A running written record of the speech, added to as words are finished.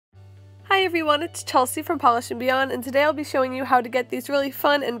Hi everyone, it's Chelsea from Polish and Beyond, and today I'll be showing you how to get these really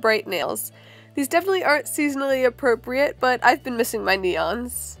fun and bright nails. These definitely aren't seasonally appropriate, but I've been missing my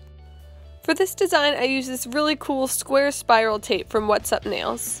neons. For this design, I use this really cool square spiral tape from What's Up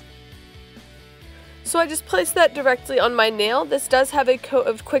Nails. So I just placed that directly on my nail. This does have a coat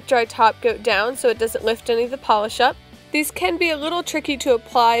of quick dry top coat down so it doesn't lift any of the polish up. These can be a little tricky to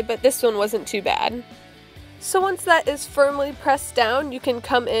apply, but this one wasn't too bad. So once that is firmly pressed down, you can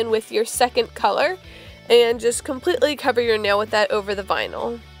come in with your second color and just completely cover your nail with that over the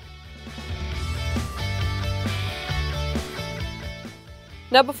vinyl.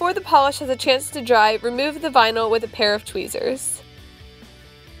 Now before the polish has a chance to dry, remove the vinyl with a pair of tweezers.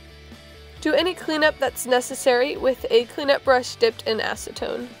 Do any cleanup that's necessary with a cleanup brush dipped in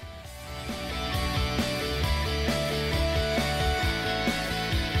acetone.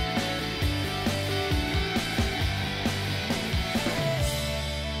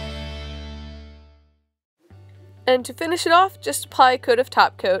 And to finish it off, just apply a coat of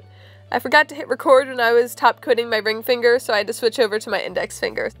top coat. I forgot to hit record when I was top coating my ring finger, so I had to switch over to my index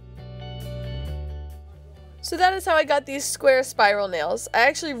finger. So that is how I got these square spiral nails. I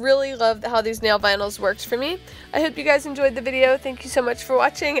actually really love how these nail vinyls worked for me. I hope you guys enjoyed the video. Thank you so much for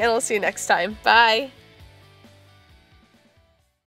watching, and I'll see you next time. Bye!